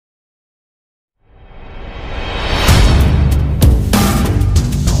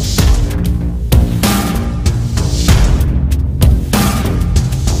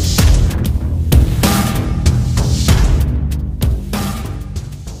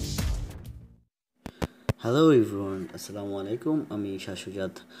Hello everyone, আসসালামু আলাইকুম। আমি শাহ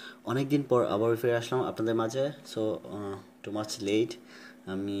সুজাত। অনেক দিন পর আবার ফিরে আসলাম আপনাদের মাঝে। So too much late.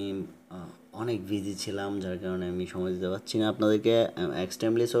 আমি অনেক বিজি ছিলাম, যার কারণে আমি সময় দিতে পারছি না আপনাদেরকে।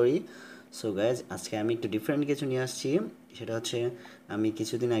 Extremely sorry. সো গাইজ, আজকে আমি একটু ডিফারেন্ট কিছু নিয়ে আসছি। সেটা হচ্ছে, আমি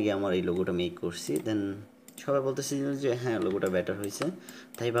কিছুদিন আগে আমার এই লোগোটা মেক করছি। দেন সবাই বলতেছে যে হ্যাঁ, লোগোটা বেটার হয়েছে।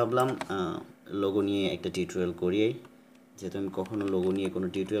 তাই ভাবলাম লোগো নিয়ে একটা টিউটোরিয়াল করি। যেহেতু আমি কখনো লোগো নিয়ে কোনো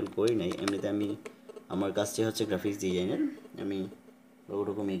টিউটোরিয়াল করি নাই, এমনিতে আমার কাজটি হচ্ছে গ্রাফিক্স ডিজাইনের। আমি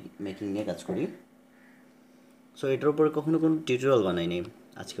লোগো মেকিং নিয়ে কাজ করি। সো এটার উপরে কখনো কোনো টিউটোরিয়াল বানাইনি।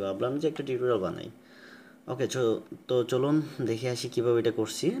 আজকে ভাবলাম যে একটা টিউটোরিয়াল বানাই। ওকে, তো চলুন দেখে আসি কীভাবে এটা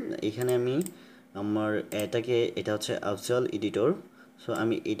করছি। এখানে আমি এটা হচ্ছে আফজাল এডিটর। সো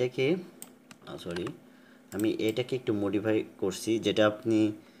আমি এটাকে একটু মডিফাই করছি, যেটা আপনি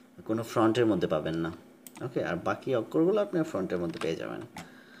কোনো ফ্রন্টের মধ্যে পাবেন না। ওকে, আর বাকি অক্ষরগুলো আপনি ফ্রন্টের মধ্যে পেয়ে যাবেন।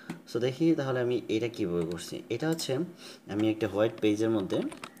 সো দেখি তাহলে আমি এটা কীভাবে করছি। এটা হচ্ছে, আমি একটা হোয়াইট পেজের মধ্যে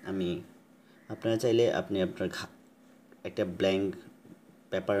আমি আপনারা চাইলে আপনি আপনার একটা ব্ল্যাঙ্ক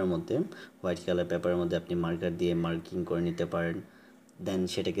পেপারের মধ্যে, হোয়াইট কালার পেপারের মধ্যে আপনি মার্কার দিয়ে মার্কিং করে নিতে পারেন। দেন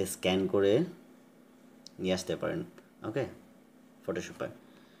সেটাকে স্ক্যান করে নিয়ে আসতে পারেন। ওকে, ফটোশপে।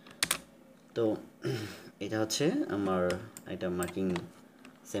 তো এটা হচ্ছে আমার একটা মার্কিং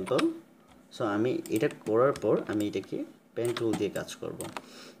স্যাম্পল। সো আমি এটা করার পর আমি এটাকে পেন টুল দিয়ে কাজ করব।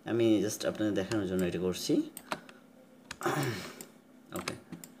 আমি জাস্ট আপনাদের দেখানোর জন্য এটা করছি। ওকে,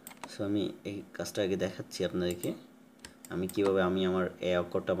 সো আমি এই কাজটা আগে দেখাচ্ছি আপনাদেরকে, আমি কীভাবে আমার এই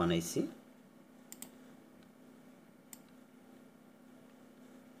অক্ষরটা বানাইছি।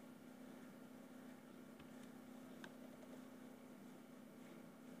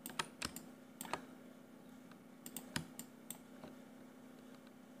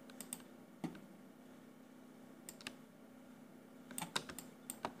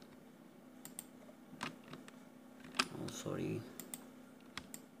 সরি,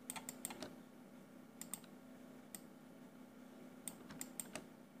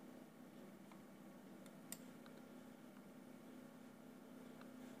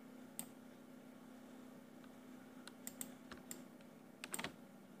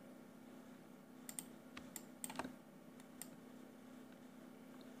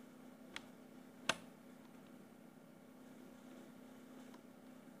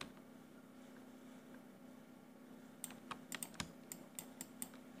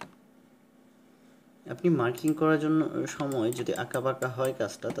 আপনি মার্কিং করার জন্য সময় যদি আঁকাবাঁকা হয়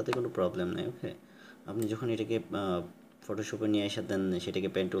কাজটা, তাতে কোনো প্রবলেম নেই। ওকে, আপনি যখন এটাকে ফটোশপে নিয়ে এসে দেন সেটাকে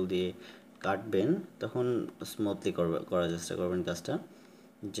পেন টুল দিয়ে কাটবেন, তখন স্মুথলি করার চেষ্টা করবেন কাজটা,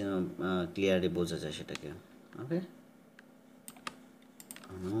 যেন ক্লিয়ারলি বোঝা যায় সেটাকে। ওকে,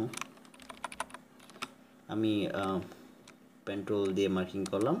 আমি পেন টুল দিয়ে মার্কিং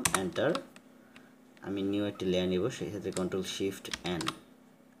করলাম, এন্টার। আমি নিউ একটা লেয়ার নিব, সেক্ষেত্রে কন্ট্রোল শিফট এন,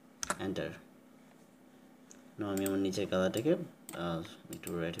 এন্টার। আমি আমার নিচের কালারটাকে একটু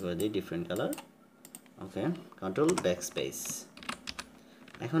রেড করে দিই, ডিফারেন্ট কালার। ওকে, কন্ট্রোল ব্যাকস্পেস।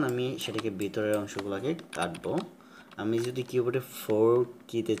 এখন আমি সেটাকে ভিতরের অংশগুলোকে কাটবো। আমি যদি কিবোর্ডে 4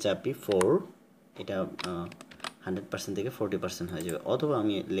 কিতে চাপি, 4, এটা 100% থেকে 40% হয়ে যাবে। অথবা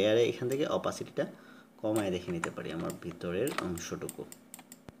আমি লেয়ারে এখান থেকে অপাসিটিটা কমায় দেখে নিতে পারি আমার ভিতরের অংশটুকু।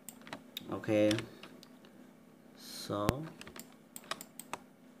 ওকে, সো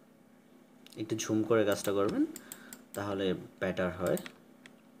একটু ঝুম করে কাজটা করবেন, তাহলে বেটার হয়।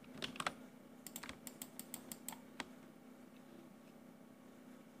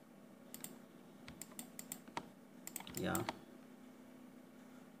 ইয়া,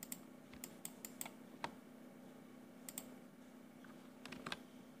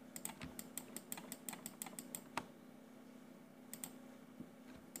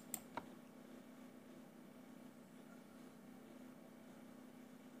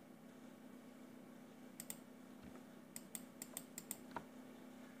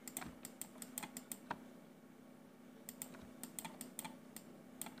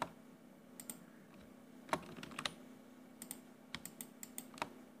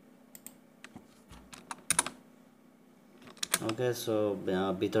 ওকে। সো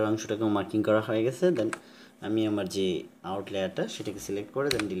ভিতরের অংশটাকে মার্কিং করা হয়ে গেছে। দেন আমি আমার যে আউট লেয়ারটা সেটাকে সিলেক্ট করে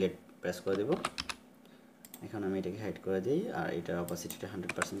দেন ডিলিট প্রেস করে দেব। এখন আমি এটাকে হাইড করে দিই, আর এটার অপাসিটিটা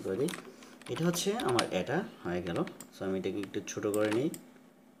 100% করে দিই। এটা হচ্ছে আমার এটা হয়ে গেল। সো আমি এটাকে একটু ছোট করে নিই।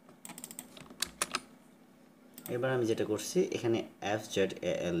 এবার আমি যেটা করছি, এখানে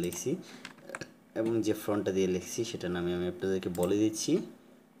FZAL লিখছি, এবং যে ফ্রন্টটা দিয়ে লিখছি সেটার নামে আমি আপনাদেরকে বলে দিচ্ছি।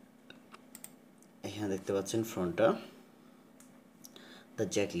 এখানে দেখতে পাচ্ছেন ফ্রন্টটা, দ্য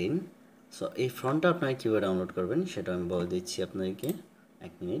জ্যাকলিন। সো এই ফ্রন্টটা আপনারা কীভাবে ডাউনলোড করবেন সেটা আমি বলে দিচ্ছি আপনাদেরকে,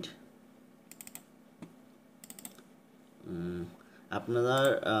 1 মিনিট। আপনার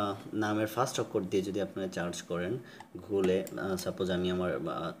নামের ফার্স্ট অক্ষর দিয়ে যদি আপনারা চার্জ করেন গুগলে, সাপোজ আমি আমার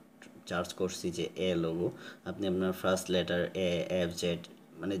চার্জ করছি যে এ লোগো, আপনি আপনার first letter A F Z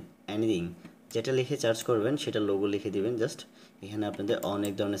মানে এনিথিং যেটা লিখে চার্জ করবেন সেটা লোগো লিখে দিবেন জাস্ট। এখানে আপনাদের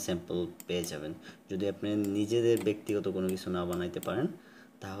অনেক ধরনের স্যাম্পল পেয়ে যাবেন। যদি আপনি নিজেদের ব্যক্তিগত কোনো কিছু না বানাইতে পারেন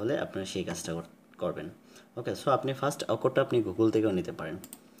তাহলে আপনারা সেই কাজটা করবেন। ওকে, সো আপনি ফার্স্ট অক্ষরটা আপনি গুগল থেকেও নিতে পারেন।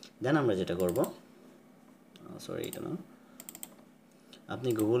 দেন আমরা যেটা করব, সরি এটা না, আপনি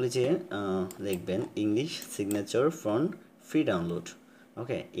গুগলে যে লিখবেন English signature font free download.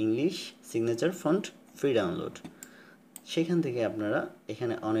 ওকে, English signature font free download, সেখান থেকে আপনারা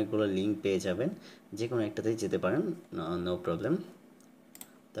এখানে অনেকগুলো লিঙ্ক পেয়ে যাবেন, যে কোনো একটাতেই যেতে পারেন, নো প্রবলেম।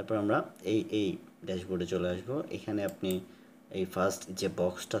 তারপর আমরা এই ড্যাশবোর্ডে চলে আসবো। এখানে আপনি এই ফার্স্ট যে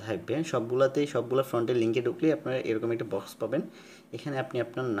বক্সটা থাকবে সবগুলো ফ্রন্টের লিঙ্কে ঢুকলেই আপনারা এরকম একটা বক্স পাবেন। এখানে আপনি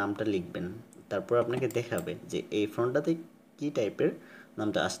আপনার নামটা লিখবেন, তারপর আপনাকে দেখাবে যে এই ফ্রন্টটাতে কী টাইপের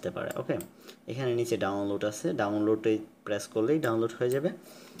নামটা আসতে পারে। ওকে, এখানে নিচে ডাউনলোড আছে, ডাউনলোডে প্রেস করলেই ডাউনলোড হয়ে যাবে।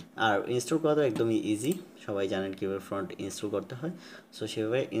 আর ইনস্টল করা তো একদমই ইজি, সবাই জানেন কীভাবে ফ্রন্ট ইনস্টল করতে হয়, সো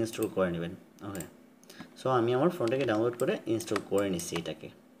সেভাবে ইনস্টল করে নেবেন। ওকে, সো আমি আমার ফ্রন্টটাকে ডাউনলোড করে ইনস্টল করে নিচ্ছি এটাকে।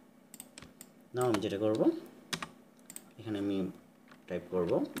 নাও আমি যেটা করব, এখানে আমি টাইপ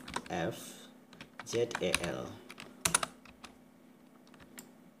করব FZAL,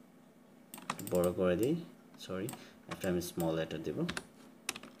 বড় করে দিই, সরি একটা আমি স্মল লেটার দেব।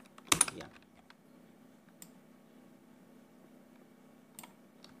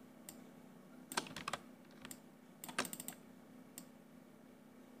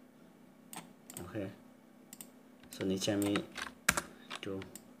 ওকে, সো নিচে আমি একটু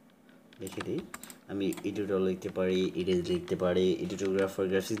লিখে দিই, আমি এডিটর লিখতে পারি, ইরেজ লিখতে পারি, এডিটোগ্রাফার,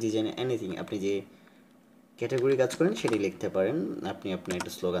 গ্রাফিক্স ডিজাইন, এনিথিং আপনি যে ক্যাটাগরি কাজ করেন সেটি লিখতে পারেন। আপনি আপনার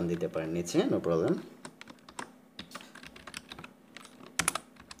একটা স্লোগান দিতে পারেন নিচে, নো প্রবলেম।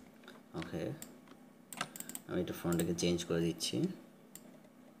 ওকে, আমি এটা ফন্টটাকে চেঞ্জ করে দিচ্ছি।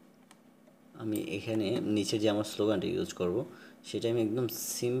 আমি এখানে নিচে যে আমার স্লোগানটা ইউজ করব সেটা আমি একদম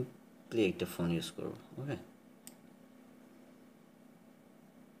সিম্পলি একটা ফোন ইউজ করব। ওকে,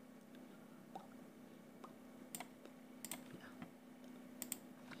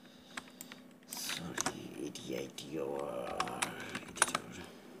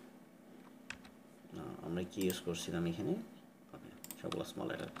 আমরা কি ইউজ করছিলাম এখানে, ওকে সবগুলো স্মল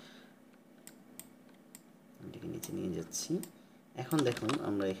লেটার, এটাকে নিচে নিয়ে যাচ্ছি। এখন দেখুন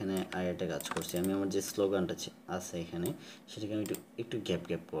আমরা এখানে আর একটা কাজ করছি, আমি আমার যে স্লোগানটা আছে এখানে সেটাকে আমি একটু গ্যাপ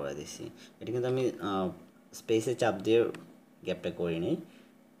গ্যাপ করে দিছি। এটা কিন্তু আমি স্পেসে চাপ দিয়ে গ্যাপটা করি নিই,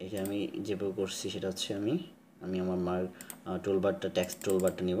 এটা আমি যেভাবে করছি সেটা হচ্ছে আমি আমার টুলবারটা টেক্সট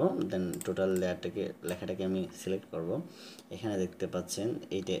টুলবারটা নিব, দেন টোটাল লেখাটাকে আমি সিলেক্ট করব। এখানে দেখতে পাচ্ছেন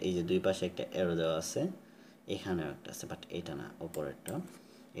এইটা, এই যে দুই পাশে একটা অ্যারো দেওয়া আছে, এখানেও একটা আছে বাট এটা না, ওপরেরটা।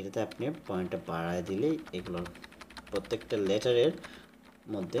 এটাতে আপনি পয়েন্টটা বাড়ায় দিলেই এগুলোর প্রত্যেকটা লেটারের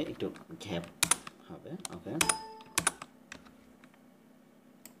মধ্যে একটু গ্যাপ হবে। ওকে,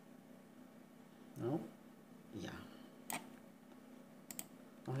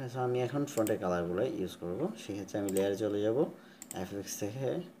 ওকে, সো আমি এখন ফ্রন্টের কালারগুলো ইউজ করব। সেক্ষেত্রে আমি লেয়ারে চলে যাব, এফএক্স থেকে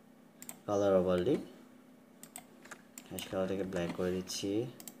কালার ওভারলি, হ্যাশ কালারটাকে ব্ল্যাক করে দিচ্ছি,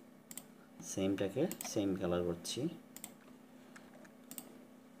 সেম কালার করছি।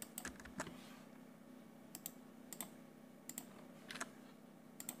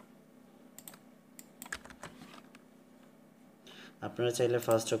 আপনারা চাইলে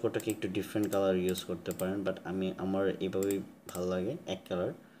ফার্স্ট চকোটাকে একটু ডিফারেন্ট কালার ইউজ করতে পারেন, বাট আমার এভাবেই ভালো লাগে এক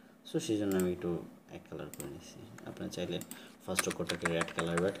কালার, সো সেই জন্য আমি একটু এক কালার করে নিচ্ছি। আপনারা চাইলে ফার্স্ট চকোটাকে রেড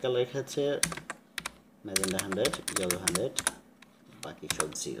কালার ক্ষেত্রে ম্যাজেন্ডা 100, ইয়েলো 100, বাকি সব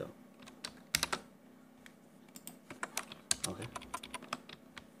 0। ওকে,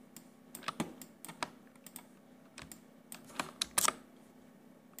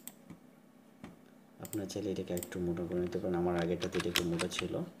 আপনারা চাইলে এটাকে একটু মোটা করে নিতে পারেন, আমার আগেরটাতে এটা একটু মোটা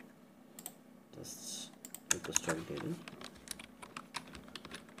ছিল, জাস্ট একটু স্ট্রাইক দিয়ে দিন।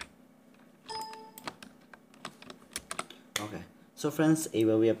 ওকে, সো ফ্রেন্ডস,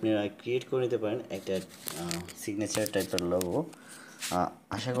 এইভাবেই আপনারা ক্রিয়েট করে নিতে পারেন একটা সিগনেচার টাইপের লোগো।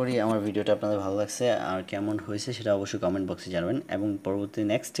 আশা করি আমার ভিডিওটা আপনাদের ভালো লাগছে, আর কেমন হয়েছে সেটা অবশ্যই কমেন্ট বক্সে জানাবেন, এবং পরবর্তী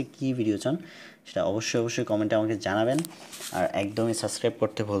নেক্সট কী ভিডিও চান সেটা অবশ্যই কমেন্টে আমাকে জানাবেন। আর একদমই সাবস্ক্রাইব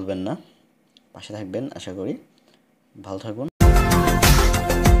করতে ভুলবেন না, পাশে থাকবেন। আশা করি ভালো থাকবেন।